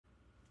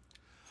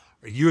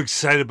Are you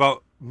excited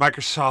about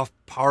Microsoft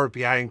Power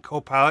BI and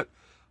Copilot?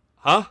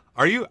 Huh?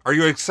 Are you? Are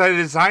you excited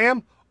as I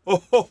am?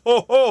 Oh, ho,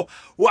 ho, ho.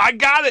 Well, I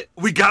got it.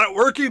 We got it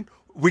working.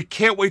 We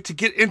can't wait to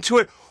get into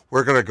it.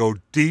 We're going to go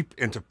deep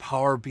into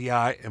Power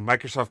BI and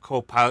Microsoft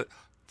Copilot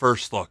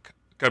first look.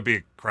 It's going to be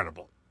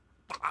incredible.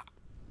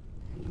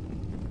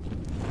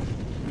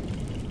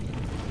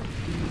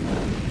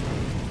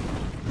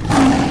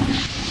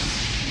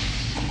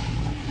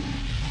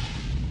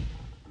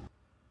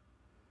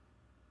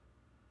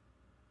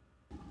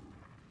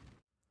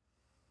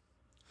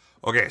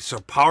 Okay, so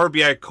Power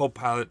BI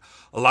Copilot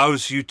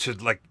allows you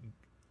to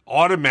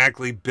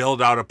automatically build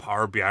out a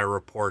Power BI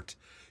report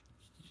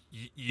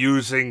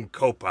using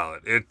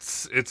Copilot.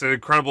 It's an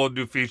incredible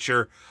new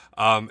feature.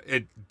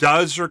 It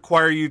does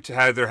require you to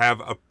either have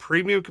a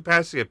premium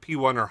capacity, a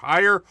P1 or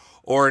higher,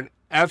 or an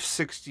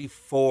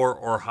F64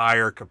 or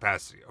higher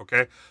capacity.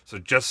 Okay, so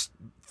just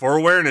for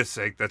awareness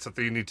sake, that's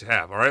something you need to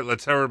have. All right,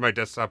 let's head over to my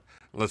desktop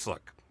and let's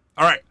look.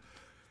 All right,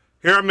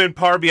 here I'm in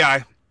Power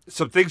BI.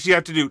 Some things you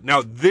have to do.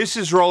 Now, this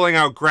is rolling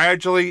out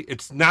gradually.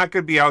 It's not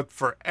going to be out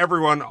for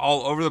everyone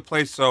all over the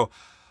place. So,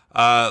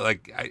 I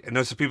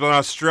know some people in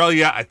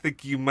Australia, I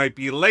think you might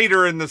be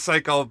later in the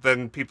cycle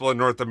than people in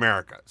North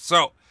America.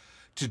 So,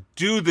 to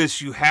do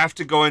this, you have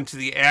to go into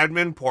the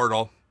admin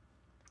portal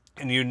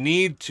and you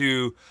need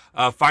to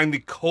find the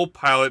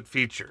Copilot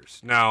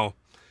features. Now,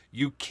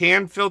 you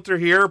can filter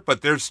here,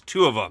 but there's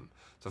two of them.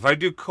 So, if I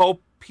do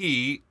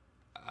Copy,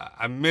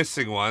 I'm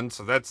missing one,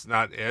 so that's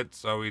not it.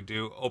 So we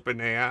do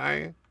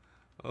OpenAI.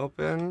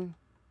 Open.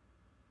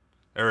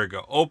 There we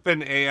go.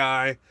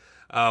 OpenAI.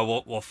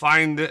 We'll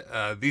find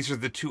these are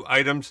the two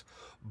items.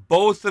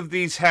 Both of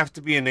these have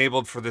to be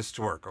enabled for this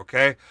to work.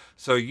 Okay.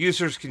 So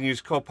users can use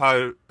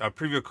Copilot,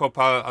 preview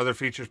Copilot, other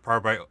features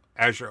powered by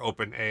Azure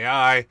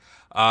OpenAI.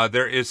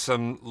 There is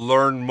some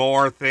learn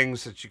more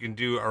things that you can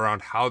do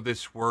around how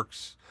this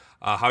works.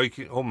 How you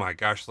can, oh my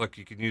gosh, look,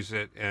 you can use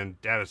it in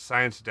data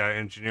science, data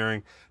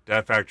engineering,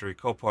 data factory,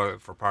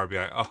 Copilot for Power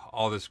BI,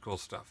 all this cool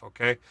stuff,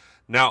 okay?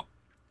 Now,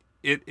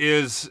 it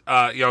is,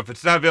 if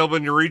it's not available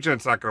in your region,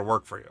 it's not going to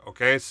work for you,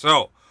 okay?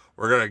 So,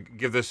 we're going to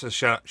give this a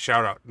shout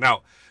out.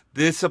 Now,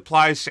 this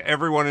applies to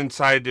everyone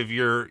inside of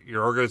your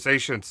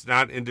organization. It's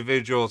not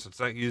individuals, it's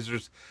not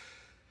users.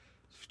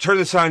 If you turn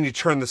this on, you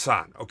turn this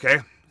on, okay?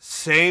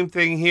 Same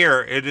thing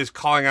here. It is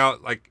calling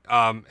out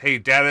hey,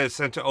 data is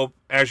sent to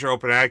Azure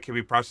OpenAI can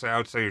be processed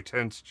outside your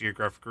tenant's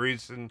geographic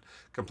region,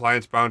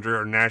 compliance boundary,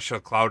 or national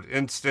cloud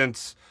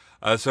instance.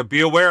 So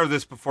be aware of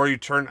this before you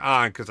turn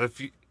on, because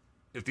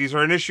if these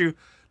are an issue,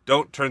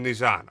 don't turn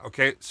these on.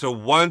 Okay. So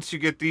once you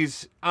get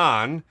these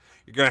on,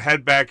 you're going to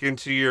head back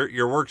into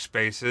your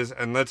workspaces,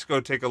 and let's go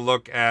take a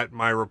look at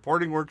my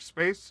reporting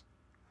workspace.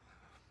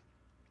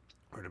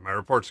 Where did my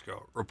reports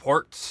go?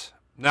 Reports.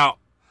 Now,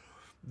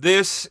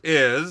 this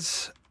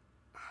is,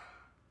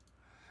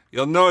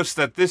 you'll notice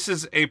that this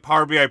is a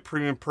Power BI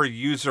Premium per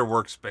user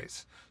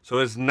workspace. So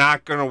it's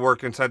not going to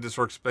work inside this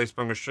workspace,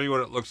 but I'm going to show you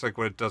what it looks like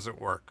when it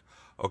doesn't work.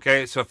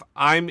 Okay, so if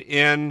I'm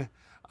in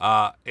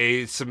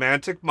a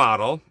semantic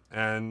model,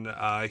 and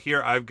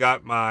here I've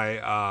got my,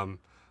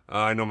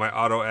 I know my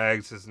auto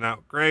ags is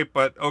not great,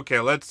 but okay,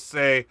 let's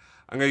say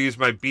I'm going to use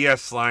my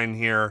BS line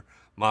here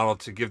model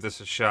to give this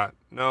a shot.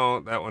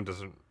 No, that one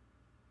doesn't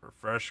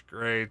refresh.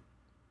 Great.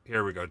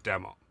 Here we go,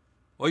 demo.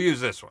 We'll use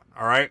this one,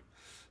 all right?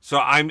 So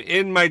I'm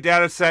in my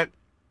data set.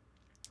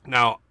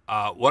 Now,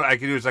 what I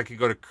can do is I can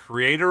go to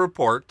create a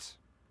report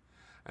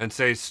and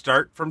say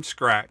start from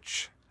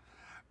scratch.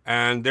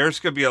 And there's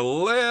going to be a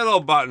little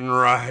button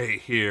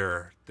right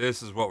here.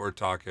 This is what we're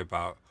talking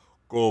about.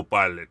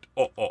 Copilot.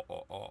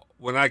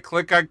 When I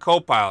click on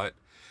Copilot,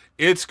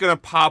 it's going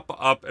to pop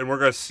up and we're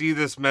going to see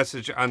this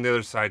message on the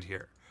other side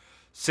here.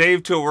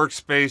 Save to a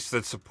workspace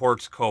that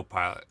supports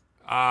Copilot.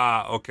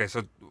 Okay,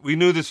 so we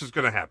knew this was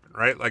going to happen,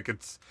 right? Like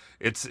it's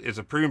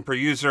a premium per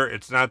user.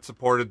 It's not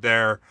supported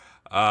there.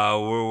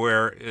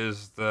 Where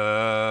is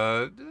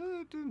the?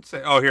 Didn't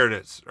say. Oh, here it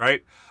is.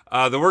 Right.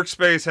 The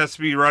workspace has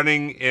to be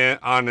running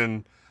on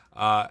an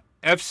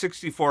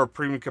F64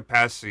 premium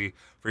capacity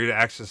for you to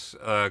access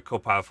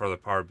Copilot for the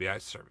Power BI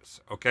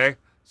service. Okay,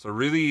 so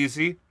really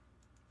easy.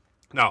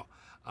 Now,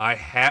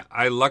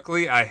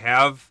 luckily I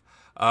have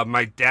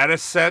my data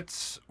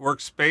sets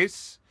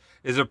workspace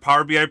is a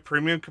Power BI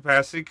premium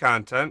capacity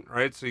content,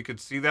 right? So you can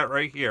see that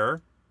right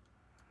here,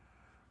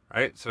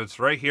 right? So it's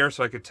right here,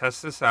 so I could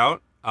test this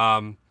out.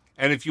 And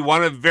if you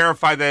want to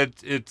verify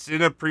that it's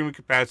in a premium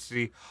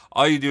capacity,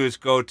 all you do is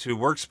go to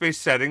workspace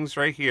settings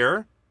right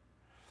here.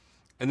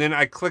 And then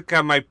I click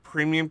on my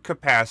premium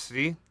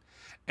capacity,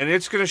 and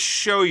it's going to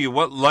show you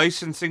what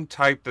licensing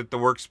type that the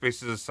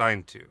workspace is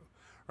assigned to,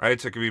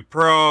 right? So it could be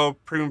Pro,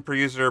 premium per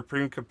user,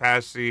 premium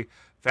capacity,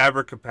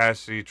 fabric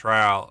capacity,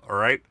 trial, all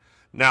right?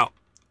 Now,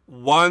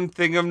 one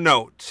thing of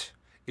note,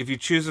 if you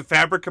choose a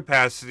fabric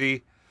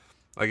capacity,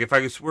 like if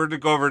I were to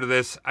go over to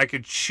this, I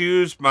could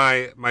choose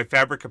my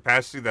fabric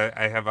capacity that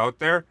I have out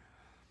there.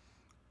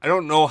 I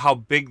don't know how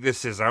big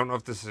this is. I don't know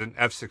if this is an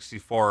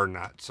F64 or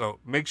not. So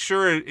make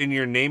sure in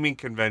your naming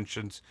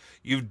conventions,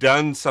 you've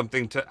done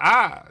something to,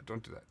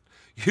 don't do that.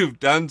 you've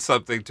done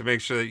something to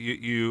make sure that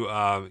you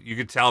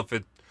can tell if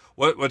it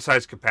what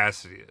size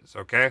capacity it is.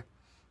 Okay.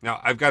 Now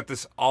I've got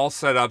this all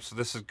set up, so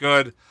this is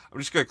good. I'm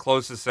just going to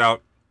close this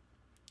out.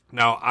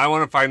 Now I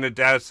want to find a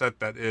data set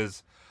that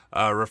is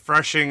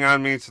refreshing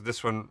on me. So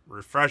this one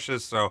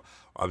refreshes. So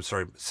I'm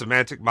sorry,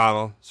 semantic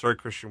model. Sorry,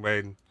 Christian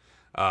Wade.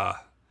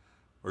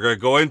 We're going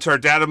to go into our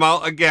data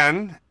model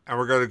again, and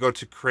we're going to go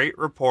to create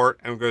report,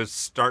 and we're going to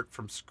start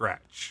from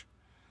scratch.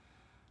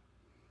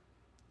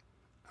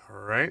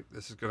 All right,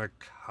 this is going to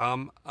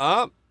come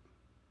up.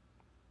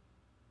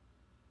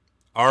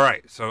 All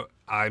right, so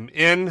I'm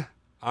in.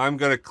 I'm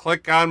going to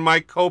click on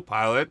my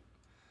Copilot.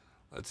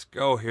 Let's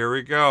go. Here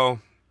we go.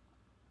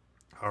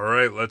 All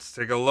right, let's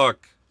take a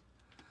look.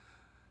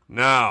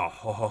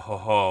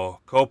 Now,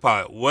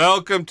 Copilot.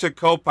 Welcome to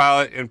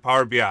Copilot in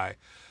Power BI.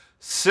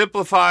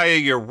 Simplify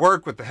your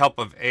work with the help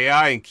of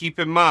AI, and keep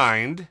in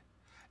mind,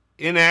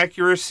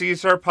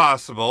 inaccuracies are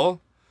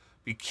possible.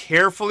 Be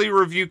carefully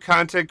review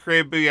content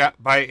created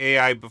by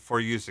AI before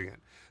using it.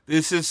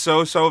 This is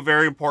so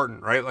very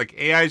important, right? Like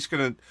AI is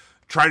going to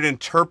try to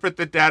interpret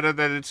the data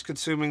that it's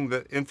consuming,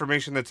 the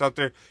information that's out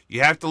there.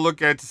 You have to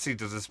look at it to see,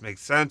 does this make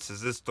sense? Is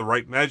this the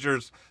right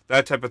measures?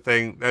 That type of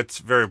thing. That's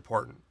very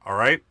important, all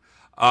right?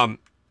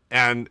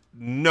 And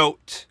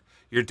note,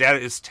 your data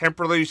is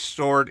temporarily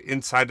stored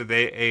inside of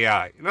the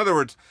AI. In other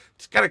words,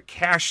 it's got to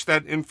cache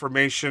that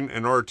information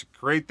in order to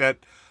create that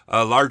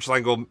large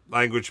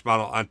language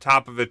model on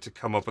top of it to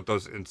come up with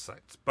those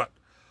insights. But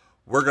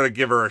we're going to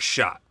give her a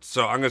shot.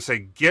 So I'm going to say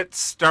get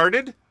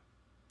started.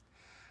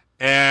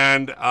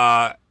 And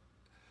I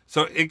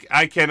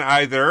can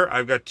either,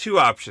 I've got two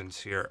options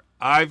here.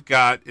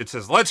 It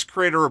says, let's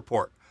create a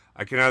report.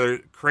 I can either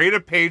create a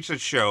page that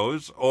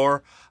shows,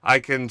 or I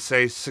can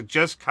say,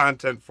 suggest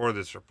content for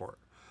this report.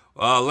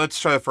 Let's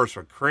try the first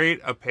one. Create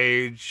a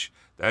page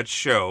that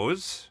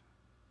shows.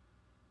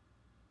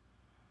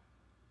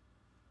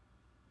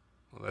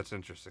 Well, that's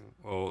interesting.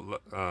 Well,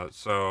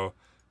 so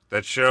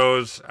that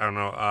shows, I don't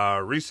know,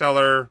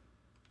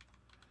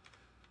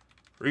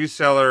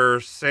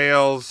 reseller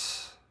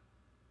sales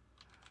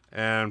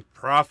and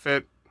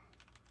profit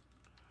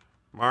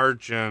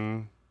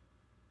margin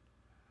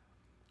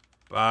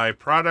by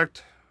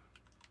product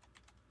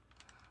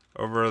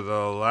over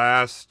the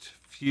last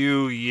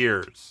few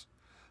years.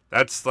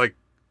 That's like,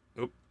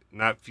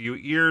 not few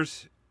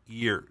years,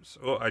 years.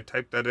 Oh, I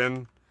typed that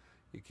in.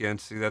 You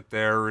can't see that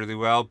there really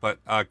well, but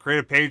create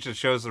a page that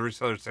shows the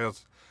reseller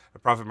sales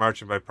and profit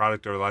margin by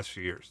product over the last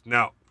few years.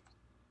 Now,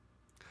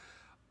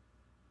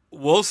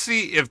 we'll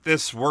see if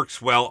this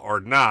works well or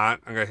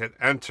not. I'm going to hit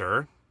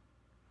enter,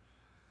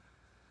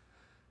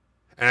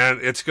 and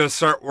it's going to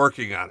start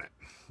working on it.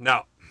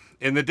 Now,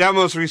 in the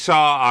demos we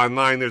saw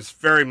online, there's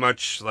very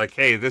much like,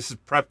 hey, this is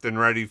prepped and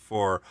ready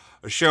for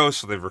a show,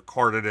 so they've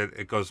recorded it.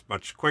 It goes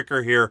much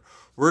quicker here.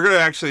 We're going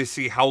to actually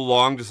see how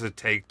long does it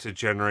take to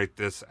generate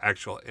this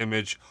actual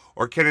image,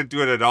 or can it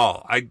do it at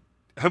all?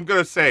 I'm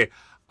going to say,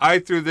 I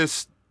threw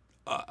this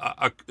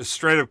a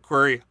straight up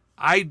query.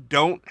 I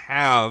don't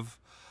have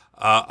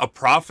a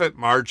profit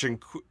margin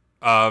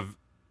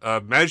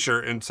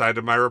measure inside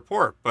of my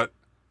report, but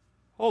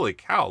holy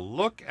cow,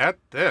 look at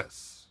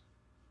this.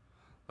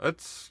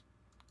 Let's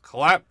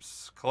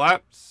collapse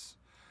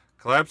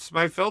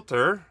my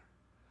filter.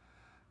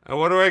 And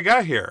what do I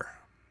got here?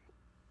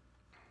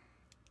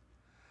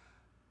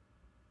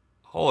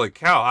 Holy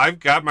cow, I've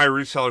got my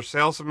reseller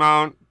sales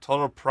amount,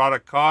 total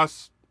product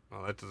costs.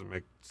 Well, that doesn't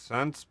make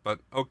sense, but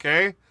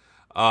okay.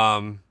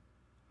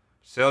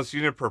 Sales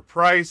unit per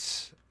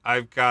price.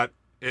 I've got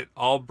it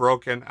all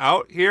broken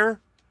out here.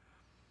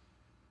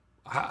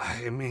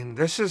 I mean,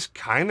 this is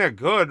kind of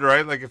good,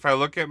 right? Like if I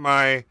look at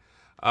my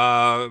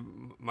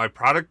my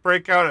product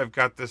breakout, I've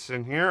got this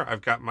in here.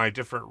 I've got my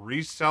different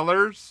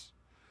resellers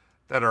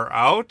that are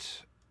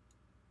out,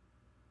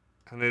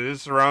 and it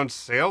is around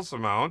sales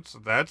amount, so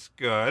that's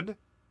good.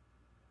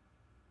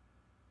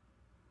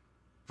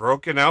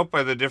 Broken out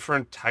by the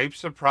different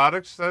types of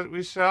products that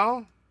we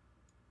sell.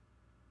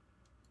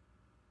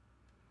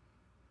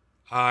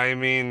 I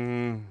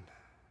mean,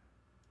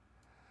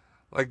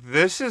 like,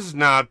 this is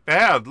not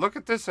bad. Look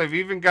at this. I've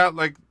even got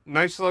like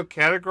nice little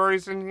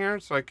categories in here,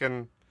 so I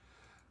can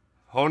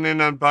hone in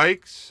on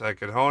bikes. I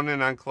can hone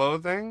in on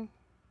clothing.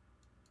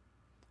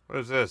 What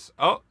is this?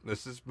 Oh,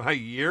 this is my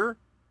year.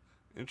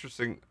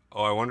 Interesting.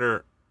 Oh, I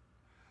wonder.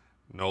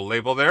 No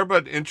label there,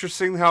 but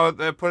interesting how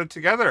they put it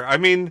together. I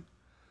mean,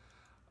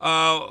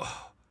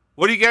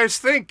 what do you guys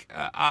think?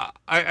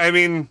 I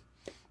mean,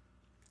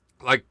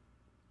 like,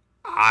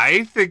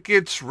 I think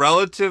it's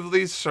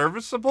relatively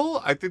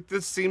serviceable. I think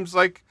this seems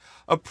like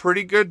a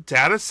pretty good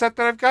data set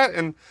that I've got.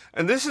 And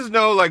this is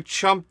no like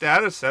chump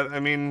data set. I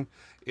mean,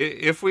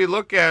 if we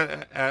look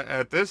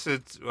at this,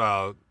 it's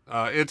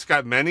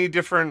got many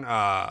different,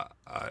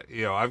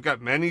 I've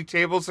got many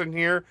tables in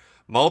here,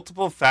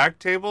 multiple fact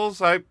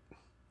tables.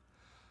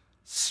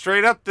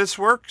 Straight up, this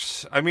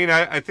works. I mean,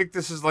 I think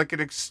this is like an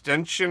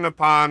extension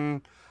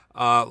upon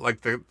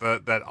like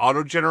that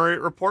auto-generate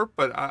report,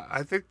 but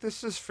I think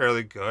this is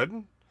fairly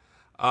good.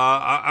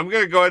 I'm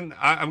going to go ahead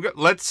and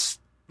let's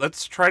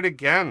let's try it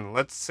again.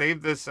 Let's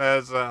save this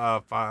as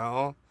a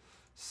file.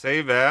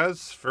 Save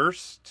as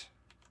first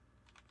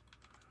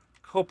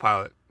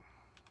Copilot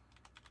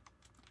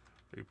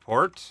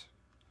report.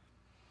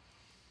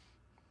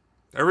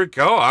 There we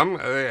go.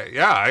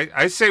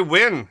 I say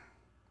win.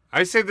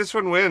 I say this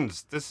one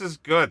wins. This is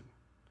good.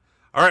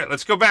 All right,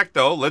 let's go back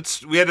though.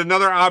 We had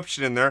another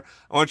option in there.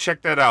 I want to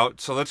check that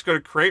out. So let's go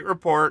to create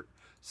report,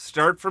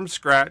 start from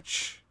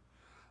scratch.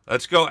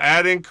 Let's go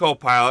add in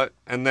Copilot,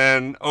 and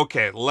then,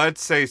 okay,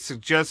 let's say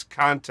suggest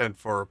content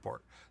for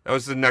report. That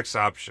was the next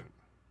option.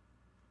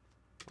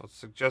 Let's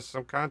suggest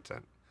some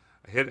content.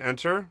 I hit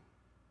enter.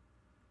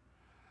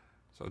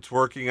 So it's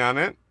working on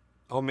it.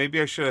 Oh, maybe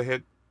I should have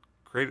hit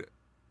create.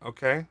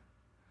 Okay.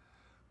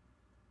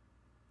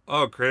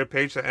 Oh, create a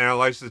page that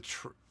analyzes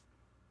the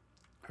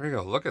Here we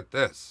go. Look at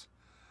this.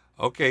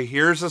 Okay,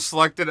 here's a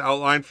selected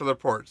outline for the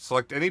report.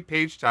 Select any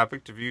page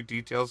topic to view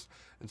details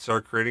and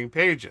start creating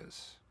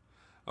pages.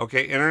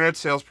 Okay, internet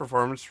sales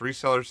performance,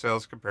 reseller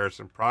sales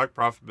comparison, product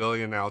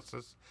profitability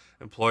analysis,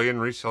 employee and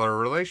reseller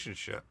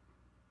relationship.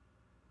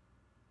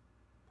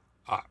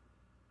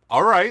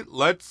 All right,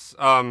 let's,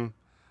 you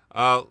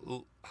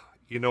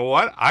know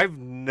what? I've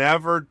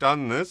never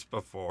done this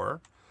before.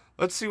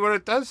 Let's see what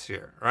it does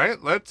here,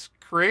 right? Let's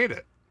create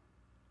it.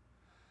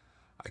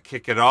 I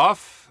kick it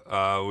off.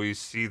 We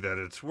see that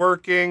it's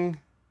working.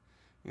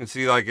 You can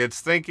see like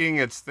it's thinking.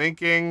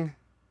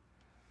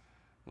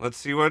 Let's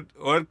see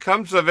what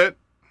comes of it.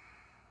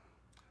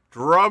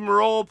 Drum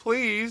roll,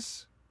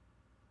 please.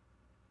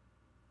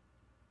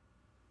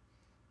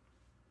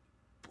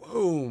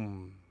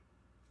 Boom.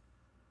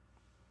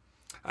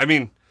 I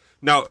mean,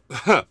 now,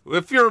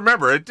 if you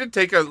remember, it did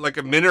take a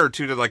minute or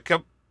two to like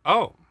come.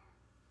 Oh.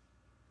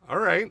 All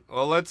right.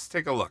 Well, let's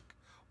take a look.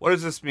 What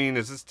does this mean?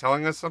 Is this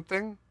telling us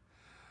something?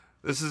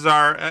 This is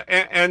our,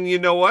 and you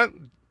know what?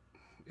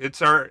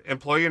 It's our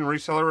employee and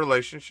reseller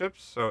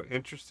relationships. So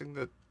interesting,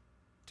 the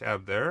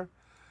tab there.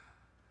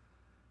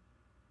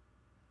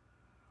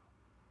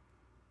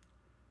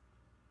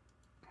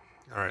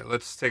 All right,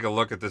 let's take a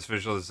look at this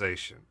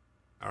visualization.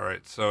 All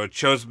right, so it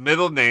shows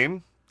middle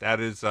name. That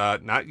is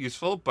not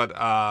useful, but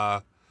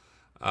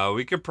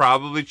we could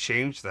probably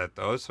change that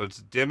though. So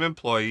it's dim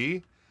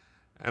employee.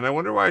 And I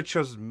wonder why I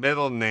chose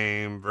middle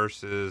name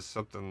versus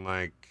something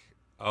like,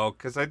 oh,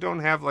 because I don't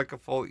have like a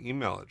full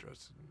email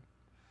address.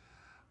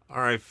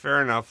 All right,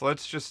 fair enough.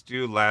 Let's just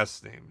do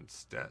last name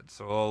instead.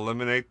 So we'll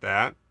eliminate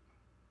that.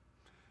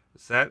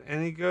 Is that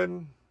any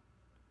good?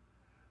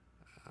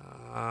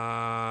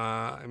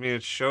 I mean,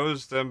 it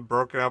shows them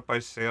broken out by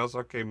sales.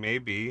 Okay,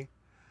 maybe.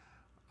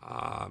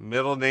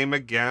 Middle name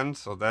again,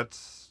 so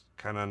that's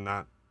kind of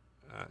not,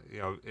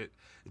 it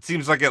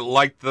seems like it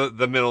liked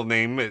the middle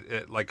name.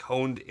 It like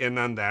honed in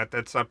on that.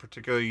 That's not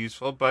particularly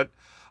useful, but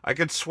I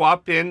could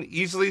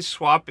easily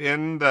swap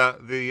in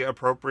the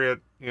appropriate,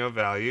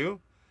 value.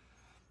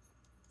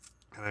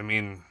 And I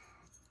mean,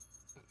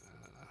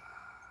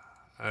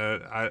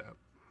 I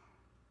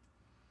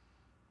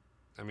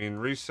mean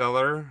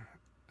reseller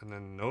and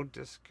then no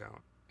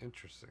discount.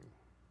 Interesting.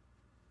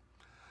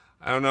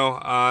 I don't know.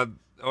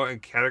 Oh,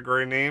 and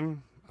category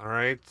name. All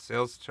right,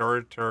 sales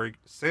territory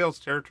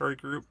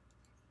group.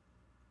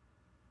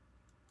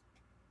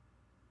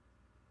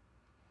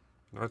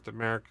 North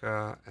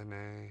America,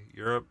 NA,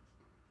 Europe.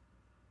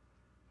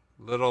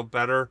 Little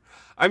better.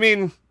 I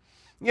mean,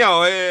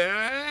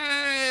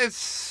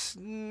 it's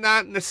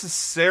not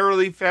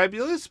necessarily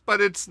fabulous,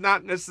 but it's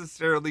not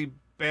necessarily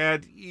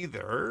bad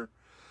either.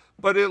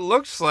 But it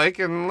looks like,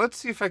 and let's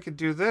see if I could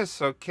do this.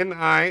 So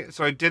I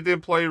did the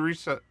employee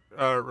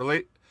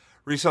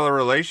reseller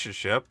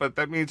relationship, but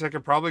that means I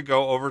could probably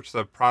go over to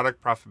the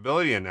product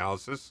profitability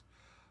analysis,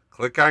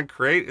 click on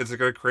create. Is it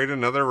going to create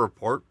another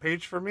report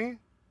page for me?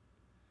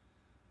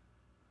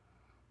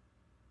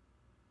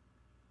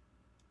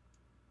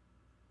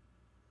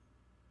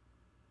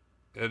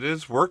 It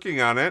is working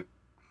on it.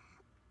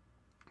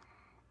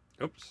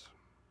 Oops.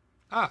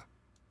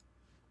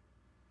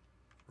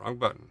 Wrong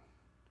button.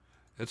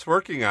 It's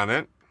working on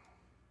it.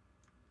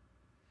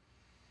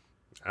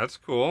 That's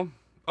cool.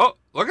 Oh,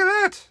 look at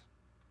that.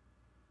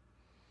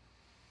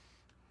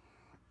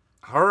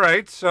 All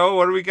right, so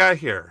what do we got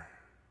here?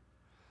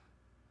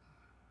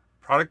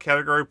 Product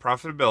category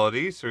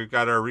profitability. So we've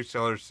got our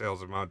reseller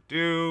sales amount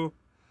due.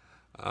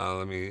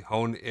 Let me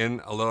hone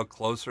in a little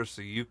closer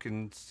so you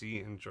can see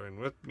and join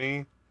with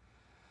me.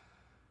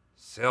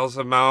 Sales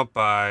amount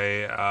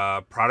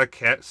by product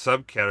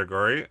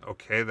subcategory.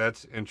 Okay,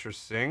 that's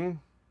interesting.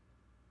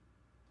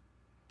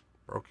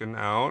 Broken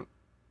out.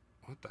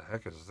 What the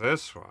heck is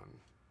this one?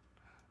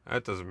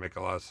 That doesn't make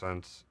a lot of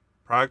sense.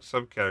 Product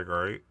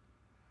subcategory.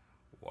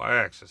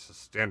 Y-axis is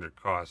standard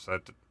cost.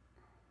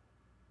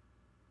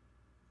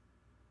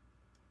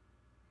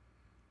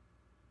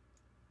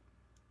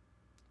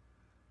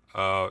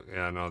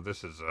 Yeah, no,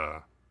 this is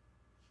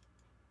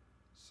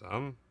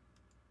some.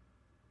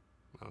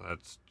 Well,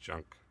 that's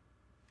junk.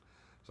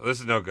 So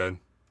this is no good.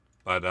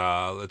 But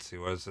let's see,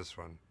 what is this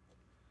one?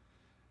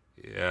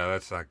 Yeah,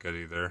 that's not good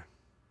either.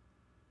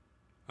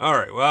 All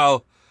right,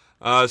 well,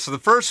 So the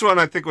first one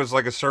I think was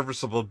like a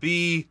serviceable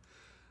B.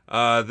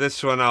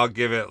 This one I'll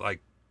give it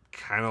like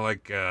kind of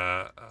like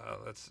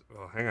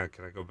hang on,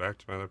 can I go back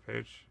to my other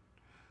page?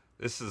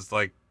 This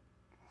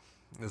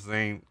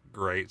ain't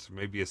great, so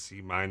maybe a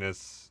C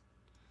minus.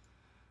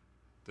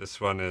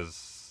 This one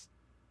is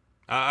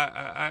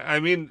I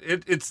mean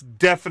it's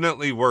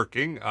definitely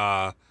working.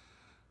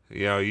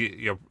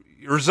 Your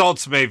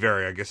results may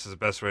vary, I guess is the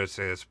best way to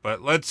say this,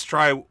 but let's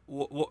try.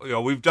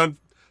 We've done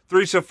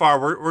 3 so far.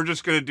 We're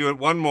just going to do it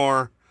one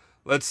more.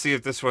 Let's see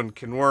if this one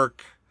can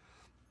work.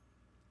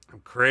 I'm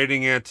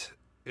creating it.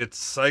 It's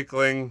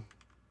cycling.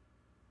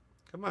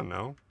 Come on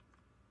now.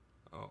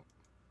 Oh.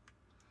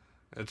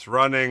 It's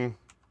running.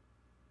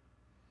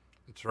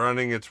 It's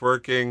running. It's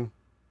working.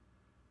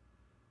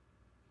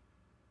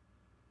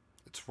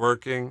 It's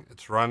working.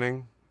 It's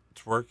running.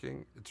 It's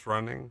working. It's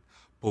running.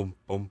 Boom,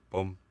 boom,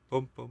 boom,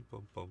 boom, boom,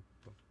 boom, boom,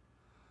 boom.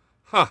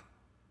 Huh.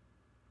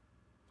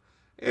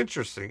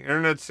 Interesting.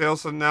 Internet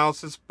sales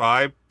analysis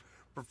by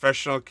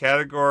professional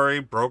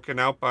category, broken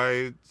out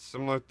by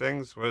similar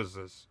things. What is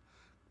this?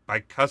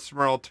 By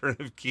customer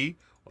alternative key.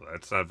 Well,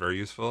 that's not very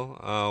useful.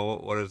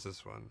 What is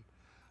this one?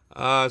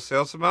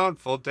 Sales amount,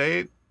 full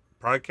date,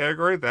 product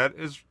category.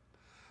 This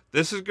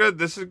is good.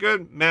 This is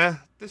good. Meh.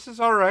 This is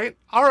all right.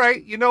 All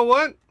right. You know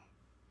what?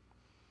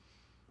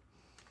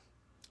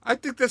 I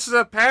think this is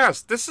a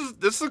pass. This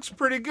looks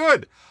pretty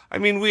good. I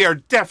mean, we are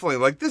definitely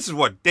like, this is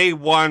what, day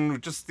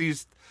one. Just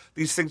these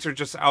things are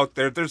just out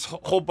there. There's a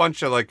whole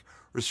bunch of like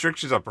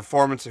restrictions on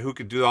performance and who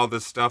can do all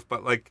this stuff,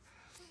 but like,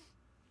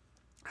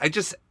 I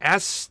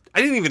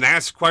didn't even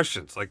ask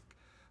questions. Like,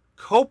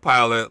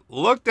 Copilot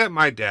looked at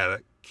my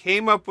data,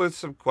 came up with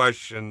some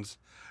questions,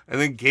 and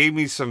then gave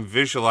me some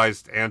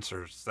visualized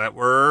answers that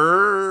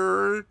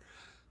were,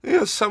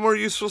 some were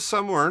useful,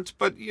 some weren't.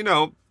 But,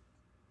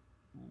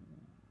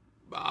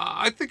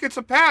 I think it's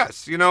a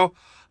pass,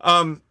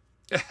 and,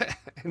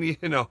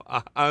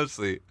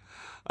 honestly,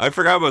 I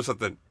forgot about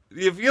something.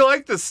 If you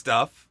like this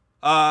stuff,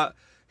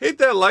 hit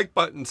that like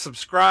button,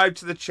 subscribe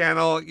to the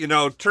channel,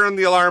 turn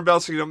the alarm bell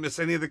so you don't miss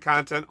any of the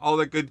content, all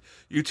that good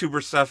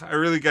YouTuber stuff. I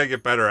really got to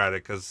get better at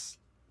it because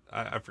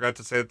I forgot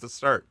to say it at the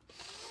start.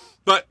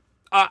 But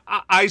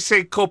I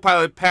say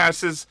Copilot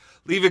passes.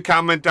 Leave a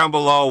comment down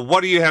below.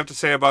 What do you have to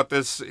say about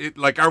this?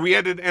 Are we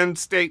at an end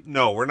state?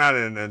 No, we're not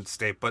at an end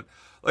state. But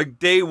like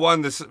day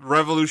one, this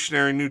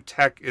revolutionary new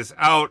tech is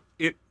out.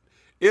 It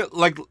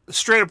like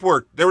straight up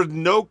worked. There was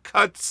no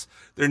cuts.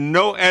 There are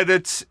no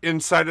edits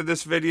inside of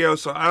this video,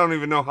 so I don't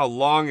even know how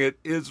long it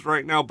is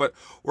right now, but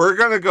we're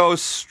going to go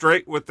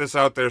straight with this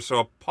out there, so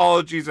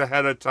apologies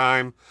ahead of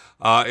time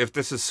if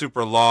this is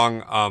super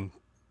long,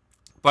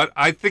 but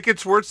I think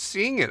it's worth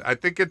seeing it. I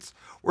think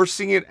we're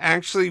seeing it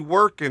actually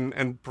work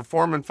and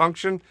perform and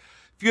function.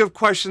 If you have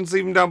questions,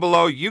 leave them down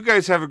below. You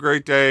guys have a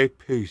great day.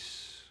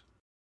 Peace.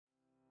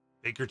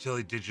 Baker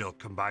Tilly Digital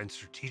combines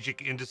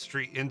strategic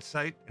industry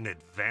insight and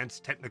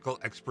advanced technical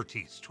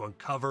expertise to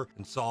uncover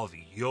and solve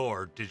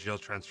your digital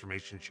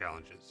transformation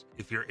challenges.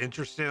 If you're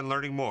interested in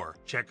learning more,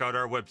 check out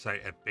our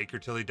website at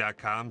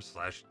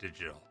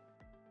bakertilly.com/digital.